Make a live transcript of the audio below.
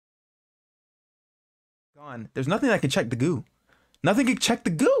Gone. There's nothing that can check the goo. Nothing can check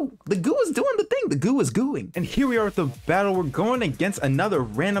the goo. The goo is doing the thing. The goo is gooing. And here we are with the battle. We're going against another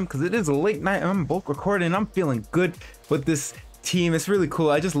random because it is a late night. I'm bulk recording and I'm feeling good with this team. It's really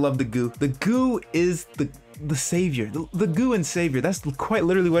cool. I just love the goo. The goo is the savior. The goo and savior. That's quite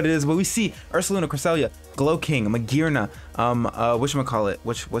literally what it is. But we see Ursaluna, Cresselia, Glow King, Magearna, whatchamacallit?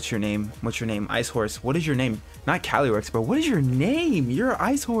 What's your name? What's your name? Ice Horse. What is your name? Not Calyrex, but what is your name? You're an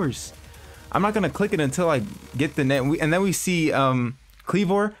Ice Horse. I'm not gonna click it until I get the name. And then we see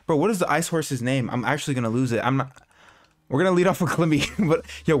Cleavor. Bro, what is the Ice Horse's name? I'm actually gonna lose it. We're gonna lead off with Climby. But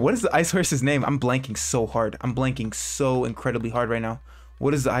yo, what is the Ice Horse's name? I'm blanking so hard. I'm blanking so incredibly hard right now.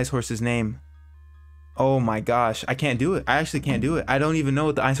 What is the Ice Horse's name? Oh my gosh, I can't do it. I actually can't do it. I don't even know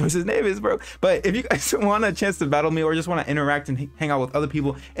what the Ice Horse's name is, bro. But if you guys want a chance to battle me or just want to interact and hang out with other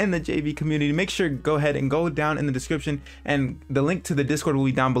people in the JayVee community, make sure to go ahead and go down in the description, and the link to the Discord will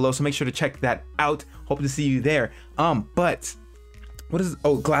be down below. So make sure to check that out. Hope to see you there. But what is,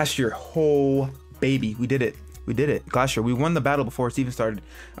 oh, Glacier. Oh baby, we did it. We did it. Glacier, we won the battle before it's even started.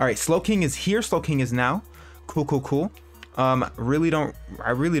 All right, Slowking is here. Slowking is now. Cool. I really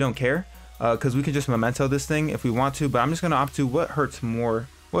don't care. Because we can just memento this thing if we want to, but I'm just gonna opt to what hurts more.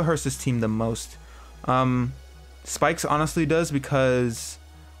 What hurts this team the most? Spikes honestly does, because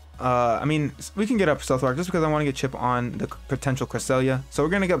I mean, we can get up Stealth Rock just because I want to get chip on the potential Cresselia. So we're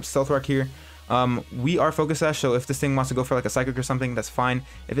gonna get up Stealth Rock here. We are Focus Sash, so if this thing wants to go for like a Psychic or something, that's fine.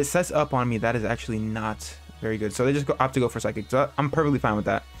 If it sets up on me, that is actually not very good. So they just opt to go for Psychic. So I'm perfectly fine with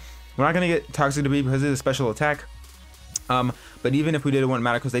that. We're not gonna get Toxic Debris because it's a special attack. But even if we did, it wouldn't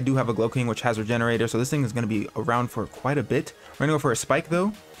matter because they do have a Glow King, which has Regenerator. So this thing is going to be around for quite a bit. We're going to go for a Spike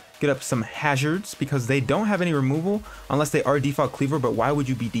though. Get up some Hazards because they don't have any removal unless they are default Cleaver. But why would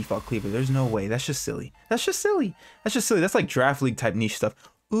you be default Cleaver? There's no way. That's just silly. That's just silly. That's just silly. That's like draft league type niche stuff.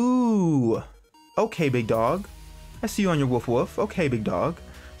 Ooh. Okay, big dog. I see you on your woof. Okay, big dog.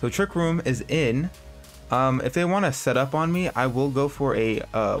 So Trick Room is in. If they want to set up on me, I will go for a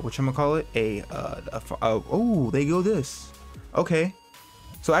whatchamacallit, oh, they go this. Okay,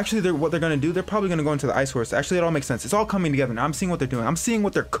 so actually what they're gonna do, they're probably gonna go into the Ice Horse. Actually, it all makes sense. It's all coming together now. I'm seeing what they're doing. I'm seeing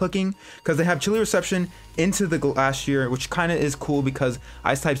what they're cooking, because they have Chilly Reception into the Glacier, which kind of is cool because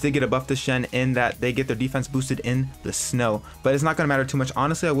Ice types did get a buff this gen in that they get their defense boosted in the snow. But it's not gonna matter too much.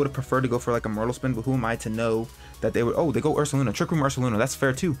 Honestly, I would have preferred to go for like a Myrtle Spin, but who am I to know that they would? Oh, they go Ursaluna, Trick Room Ursaluna. That's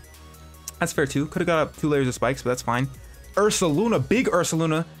fair too. That's fair too. Could have got up 2 layers of spikes, but that's fine. Ursaluna, big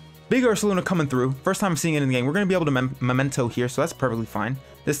Ursaluna coming through. First time I'm seeing it in the game. We're going to be able to memento here, so that's perfectly fine.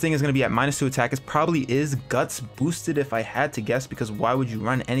 This thing is going to be at -2 attack. It probably is Guts boosted if I had to guess, because why would you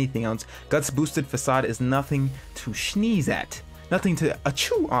run anything else? Guts boosted Facade is nothing to sneeze at. Nothing to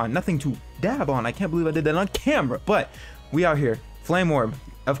chew on. Nothing to dab on. I can't believe I did that on camera, but we out here. Flame Orb,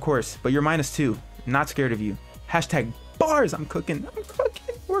 of course, but you're -2. Not scared of you. Hashtag bars. I'm cooking.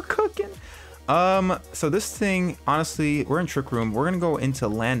 We're cooking. So this thing, honestly, we're in Trick Room. We're gonna go into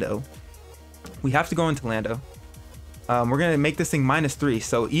Lando. We have to go into Lando. We're gonna make this thing -3.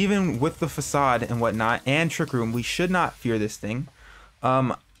 So even with the Facade and whatnot and Trick Room, we should not fear this thing.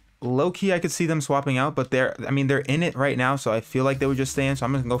 Low key, I could see them swapping out, but they're in it right now, so I feel like they would just stay in. So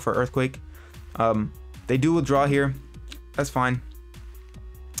I'm gonna go for Earthquake. They do withdraw here. That's fine.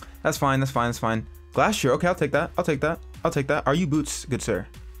 That's fine. Glacier. Okay, I'll take that. Are you Boots, good sir?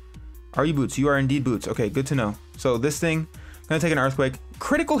 Are you Boots? You are indeed Boots. Okay, good to know. So this thing, gonna take an Earthquake.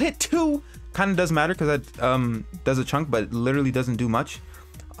 Critical hit 2! Kind of does matter because that does a chunk, but literally doesn't do much.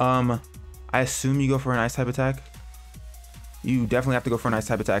 I assume you go for an Ice type attack. You definitely have to go for an Ice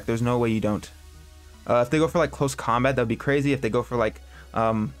type attack. There's no way you don't. If they go for like Close Combat, that would be crazy. If they go for like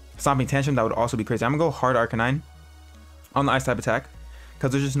Stomping Tantrum, that would also be crazy. I'm gonna go Hard Arcanine on the Ice type attack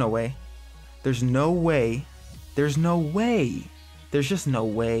because there's just no way. There's no way. There's just no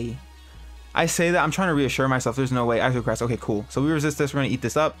way. I say that, I'm trying to reassure myself. There's no way. Ice Crest. Okay, cool. So we resist this. We're gonna eat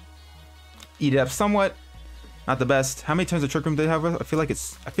this up. Eat it up somewhat. Not the best. How many turns of Trick Room do they have? I feel like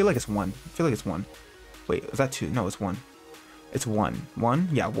it's one. Wait, was that 2? No, it's 1. It's 1. 1?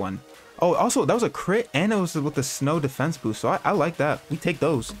 Yeah, 1. Oh, also that was a crit, and it was with the snow defense boost. So I like that. We take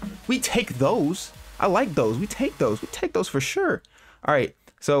those. I like those. We take those for sure. All right.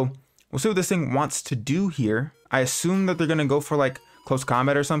 So we'll see what this thing wants to do here. I assume that they're gonna go for like Close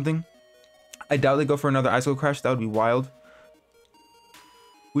Combat or something. I doubt they go for another Ice Crash. That would be wild.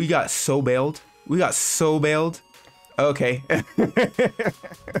 We got so bailed. Okay.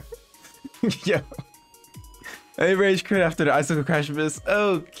 Yo. I rage crit after the Ice Crash miss.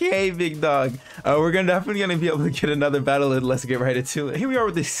 Okay, big dog. We're definitely gonna be able to get another battle, and let's get right into it. Here we are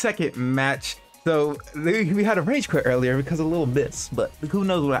with the second match. So we had a rage quit earlier because of a little miss, but who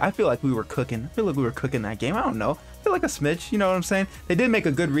knows what, I feel like we were cooking. I feel like we were cooking that game. I don't know. I feel like a smidge, you know what I'm saying? They did make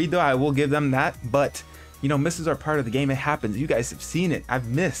a good read though, I will give them that, but you know, misses are part of the game. It happens. You guys have seen it. I've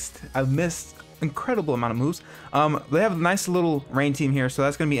missed incredible amount of moves. They have a nice little rain team here, so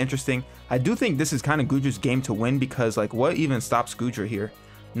that's gonna be interesting. I do think this is kind of Goodra's game to win, because like what even stops Goodra here?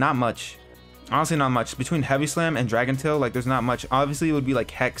 Not much. Honestly, not much. Between Heavy Slam and Dragon Tail, like there's not much. Obviously it would be like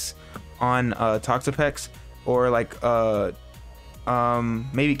Hex on Toxapex, or like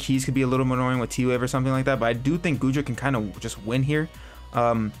maybe Keys could be a little more annoying with T-Wave or something like that, but I do think Goodra can kind of just win here.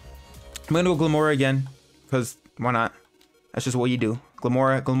 I'm gonna go Glamora again, because why not? That's just what you do.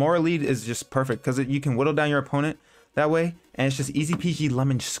 Glamora lead is just perfect, because you can whittle down your opponent that way, and it's just easy peasy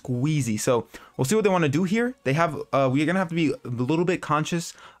lemon squeezy. So we'll see what they want to do here. They have we're gonna have to be a little bit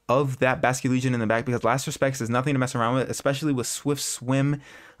conscious of that Basculegion in the back, because Last Respects is nothing to mess around with, especially with Swift Swim.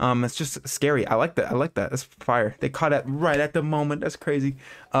 It's just scary. I like that. I like that. That's fire. They caught it right at the moment. That's crazy.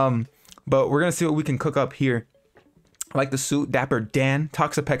 But we're gonna see what we can cook up here. I like the suit. Dapper Dan.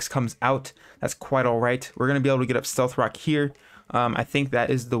 Toxapex comes out. That's quite all right. We're gonna be able to get up Stealth Rock here. I think that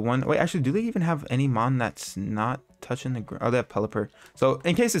is the one. Wait, actually, do they even have any mon that's not touching the ground? Oh, they have Pelipper. So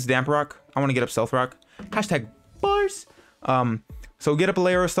in case it's Damp Rock, I want to get up Stealth Rock. Hashtag bars. So get up a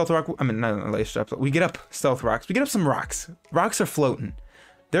layer of Stealth Rock. I mean, not a layer straps. We get up Stealth Rocks. We get up some rocks. Rocks are floating.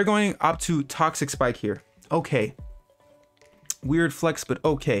 They're going up to Toxic Spike here. Okay. Weird flex, but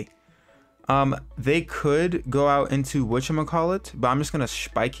okay. They could go out into whatchamacallit, but I'm just gonna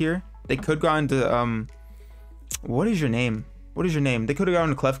spike here. They could go into what is your name? What is your name? They could have gone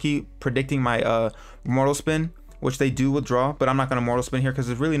to Klefki, predicting my Mortal Spin, which they do withdraw, but I'm not gonna Mortal Spin here because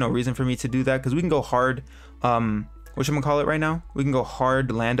there's really no reason for me to do that, because we can go hard whatchamacallit right now. We can go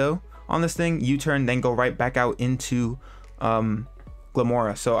hard Lando on this thing, U-turn, then go right back out into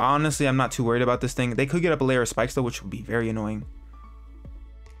Glamora. So honestly, I'm not too worried about this thing. They could get up a layer of spikes though, which would be very annoying.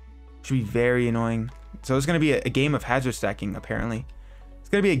 Should be very annoying. So it's gonna be a game of hazard stacking, apparently. It's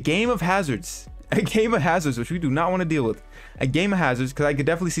gonna be a game of hazards. A game of hazards, which we do not want to deal with. A game of hazards, because I could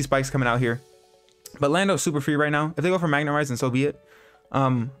definitely see spikes coming out here. But Lando's super free right now. If they go for Magnet Rise, then so be it.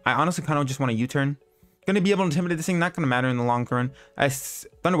 I honestly kind of just want a U-turn. Gonna be able to intimidate this thing, not gonna matter in the long run.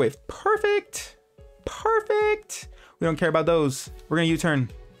 Thunder Wave, perfect. Perfect. We don't care about those. We're gonna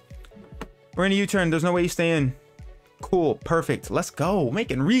U-turn. We're gonna U-turn. There's no way you stay in. Cool, perfect. Let's go.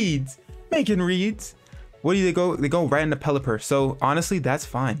 Making reads. Making reads. What do they go? They go right into Pelipper. So honestly, that's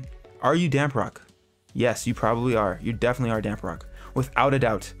fine. Are you Damp Rock? Yes, you probably are. You definitely are Damp Rock, without a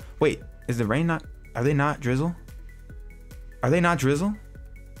doubt. Wait, is the rain not? Are they not Drizzle? Are they not Drizzle?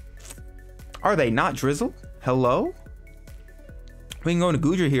 Are they not Drizzle? Hello? We can go into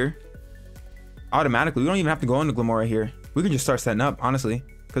Goodra here automatically. We don't even have to go into Glamora here. We can just start setting up, honestly,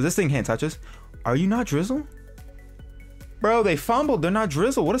 because this thing can't touch us. Are you not Drizzle? Bro, they fumbled. They're not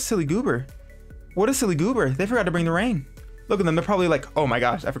Drizzle. What a silly goober. What a silly goober. They forgot to bring the rain. Look at them. They're probably like, oh my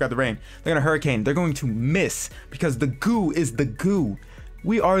gosh, I forgot the rain. They're gonna Hurricane. They're going to miss because the goo is the goo.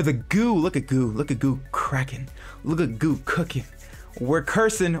 We are the goo. Look at goo. Look at goo cracking. Look at goo cooking. We're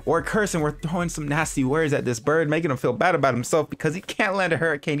cursing. We're cursing. We're throwing some nasty words at this bird, making him feel bad about himself because he can't land a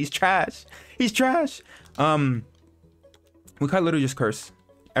Hurricane. He's trash. He's trash. We could literally just curse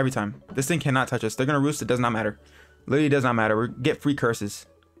every time. This thing cannot touch us. They're gonna roost. It does not matter. Literally does not matter. We get free curses.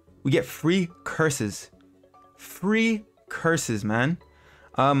 We get free curses. Free curses, man.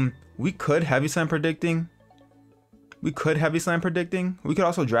 We could Heavy Slam predicting. We could Heavy Slam predicting. We could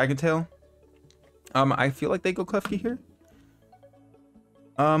also Dragon Tail. I feel like they go Klefki here.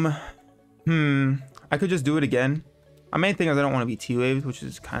 I could just do it again. My main thing is I don't want to be T-Waved, which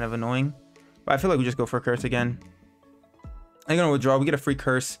is kind of annoying. But I feel like we just go for a curse again. I'm gonna withdraw. We get a free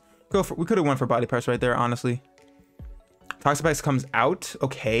curse. We could have went for Body Press right there, honestly. Toxapex comes out.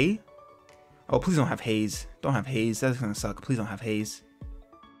 Okay. Oh, please don't have Haze. Don't have Haze. That's gonna suck. Please don't have Haze.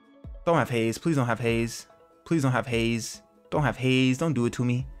 Don't have Haze. Please don't have Haze. Please don't have Haze. Don't have Haze. Don't do it to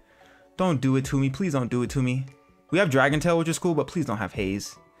me. Don't do it to me. Please don't do it to me. We have Dragon Tail, which is cool, but please don't have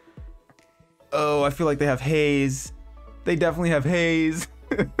Haze. Oh, I feel like they have Haze. They definitely have Haze.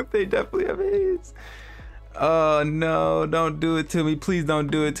 They definitely have Haze. Oh no, don't do it to me. Please don't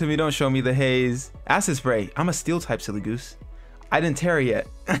do it to me. Don't show me the Haze. Acid Spray. I'm a Steel type, silly goose. I didn't tear yet.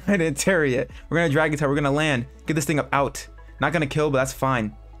 I didn't tear yet. We're gonna Dragon Tail. We're gonna land. Get this thing up out. Not gonna kill, but that's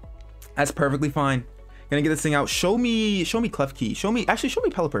fine. That's perfectly fine. Gonna get this thing out. Show me Klefki. Show me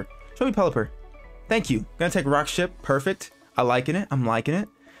Pelipper. Show me Pelipper. Thank you. Gonna take Rock Ship. Perfect. I'm liking it. I'm liking it.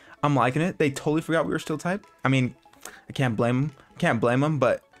 I'm liking it. They totally forgot we were Steel type. I mean, I can't blame them. Can't blame them,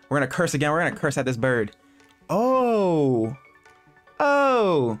 but we're gonna curse again. We're gonna curse at this bird. Oh.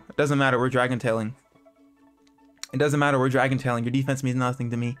 Oh, it doesn't matter. We're Dragon Tailing. It doesn't matter. We're Dragon Tailing. Your defense means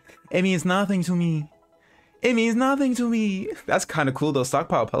nothing to me. It means nothing to me. It means nothing to me. That's kind of cool though.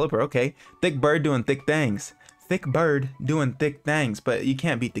 Stockpile Pelipper. Okay. Thick bird doing thick things. Thick bird doing thick things. But you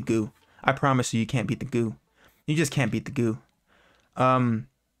can't beat the goo. I promise you, you can't beat the goo. You just can't beat the goo. Do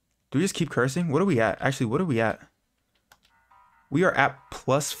we just keep cursing? What are we at? Actually, what are we at? We are at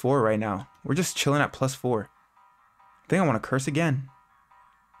 +4 right now. We're just chilling at +4. I think I want to curse again.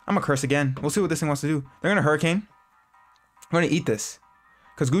 I'm gonna curse again. We'll see what this thing wants to do. They're gonna Hurricane. I'm gonna eat this.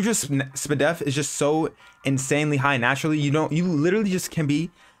 Because Goodra's SPDEF is just so insanely high naturally. You literally just can be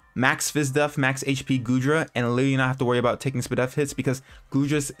max FizzDef, max HP Goodra, and literally not have to worry about taking SPDEF hits because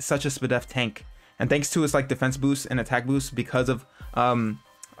Goodra's such a SPDEF tank. And thanks to its like defense boost and attack boost because of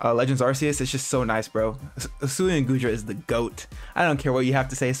Legends Arceus, it's just so nice, bro. Hisuian Goodra is the GOAT. I don't care what you have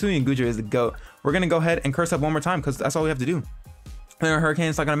to say. Hisuian Goodra is the GOAT. We're gonna go ahead and curse up one more time because that's all we have to do. Hurricane,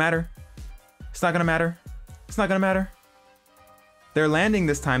 it's not gonna matter. It's not gonna matter. It's not gonna matter. They're landing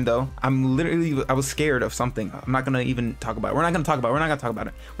this time though. I was scared of something. I'm not gonna even talk about it. We're not gonna talk about it. We're not gonna talk about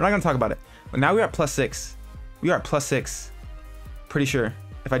it. We're not gonna talk about it. But now we're at +6. We are at +6. Pretty sure.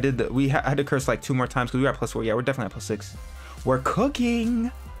 If I did that, we had to curse like 2 more times because we were at +4. Yeah, we're definitely at +6. We're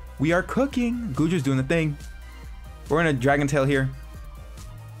cooking. We are cooking. Goodra's doing the thing. We're gonna Dragon Tail here.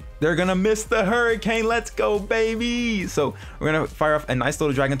 They're gonna miss the Hurricane. Let's go, baby. So we're gonna fire off a nice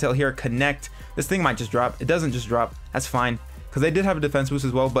little Dragon Tail here. Connect. This thing might just drop. It doesn't just drop. That's fine. Because they did have a defense boost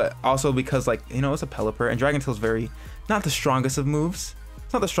as well, but also because, like, you know, it's a Pelipper and Dragon Tail's not the strongest of moves.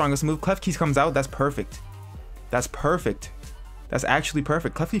 It's not the strongest move. Klefki's comes out. That's perfect. That's perfect. That's actually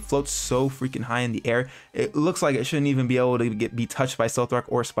perfect. Klefki floats so freaking high in the air. It looks like it shouldn't even be able to be touched by Stealth Rock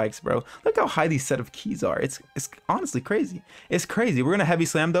or Spikes, bro. Look how high these set of keys are. It's honestly crazy. It's crazy. We're gonna Heavy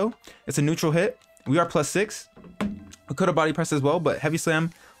Slam though. It's a neutral hit. We are +6. We could have body pressed as well, but Heavy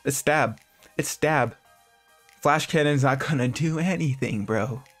Slam, it's stab. It's stab. Flash Cannon's not gonna do anything,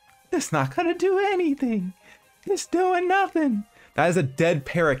 bro. It's not gonna do anything. It's doing nothing. That is a dead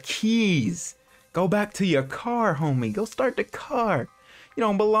pair of keys. Go back to your car, homie. Go start the car. You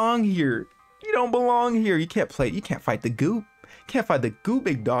don't belong here. You don't belong here. You can't play. You can't fight the goo. Can't fight the goo,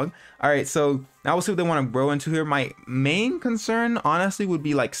 big dog. All right, so now we'll see what they want to grow into here. My main concern, honestly, would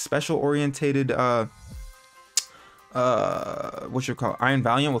be like special orientated, what you call Iron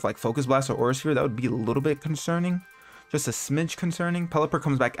Valiant with like Focus Blast or Aura Sphere. That would be a little bit concerning. Just a smidge concerning. Pelipper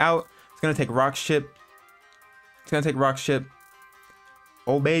comes back out. It's gonna take Rock Ship. It's gonna take Rock Ship.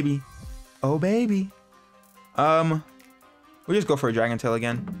 Oh baby. Oh baby. We just go for a Dragon Tail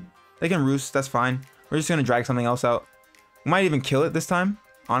again. They can Roost, that's fine. We're just gonna drag something else out. We might even kill it this time,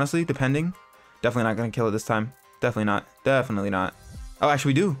 honestly, depending. Definitely not gonna kill it this time. Definitely not. Definitely not. Oh, actually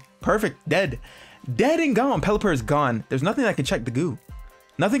we do. Perfect. Dead. Dead and gone. Pelipper is gone. There's nothing that can check the goo.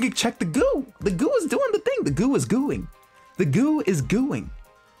 Nothing can check the goo. The goo is doing the thing. The goo is gooing. The goo is gooing.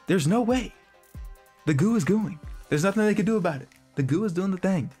 There's no way. The goo is gooing. There's nothing they can do about it. The goo is doing the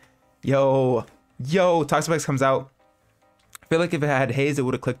thing. Yo, Toxapex comes out. I feel like if it had Haze, it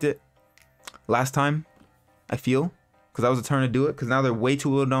would have clicked it last time. I feel, because that was a turn to do it. Because now they're way too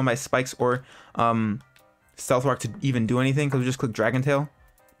low down by Spikes or Stealth Rock to even do anything. Because we just click Dragon Tail.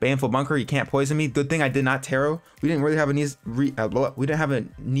 Baneful Bunker, you can't poison me. Good thing I did not Taro. We didn't really have a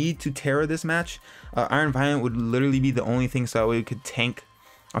need to Taro this match. Iron Valiant would literally be the only thing so we could tank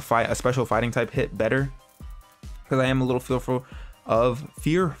a special fighting type hit better. Because I am a little fearful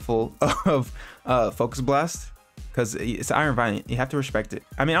of Focus Blast, because it's Iron Valiant. You have to respect it.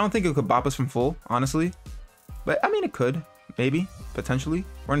 I mean, I don't think it could bop us from full, honestly, but I mean it could, maybe, potentially.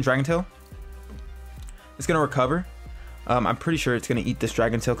 We're in Dragon Tail. It's gonna recover. I'm pretty sure it's gonna eat this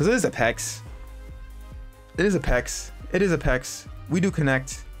Dragon Tail because it is a Pex. It is a Pex. It is a Pex. We do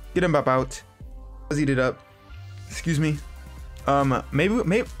connect. Get him out. Let's eat it up. Excuse me.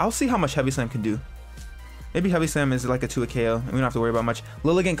 Maybe I'll see how much Heavy Slam can do. Maybe Heavy Slam is like a 2 KO, and we don't have to worry about much.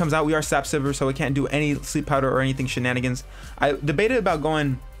 Lilligant comes out. We are Sap Sipper, so we can't do any Sleep Powder or anything shenanigans. I debated about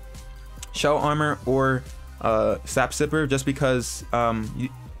going Shell Armor or Sap Sipper just because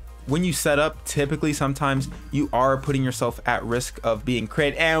when you set up, typically sometimes you are putting yourself at risk of being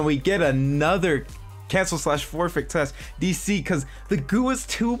crit. And we get another cancel/forfeit test DC because the goo is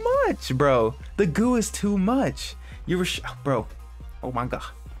too much, bro. The goo is too much. You were, bro. Oh my god.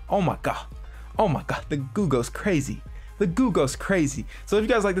 Oh my god. Oh my god, the goo goes crazy. The goo goes crazy. So if you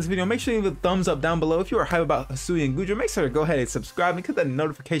guys like this video, make sure you leave a thumbs up down below. If you are hype about Hisuian Goodra, make sure to go ahead and subscribe and click that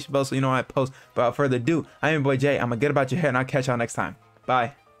notification bell so you know when I post. But without further ado, I am your boy Jay. I'm gonna get about your hair and I'll catch y'all next time.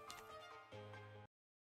 Bye.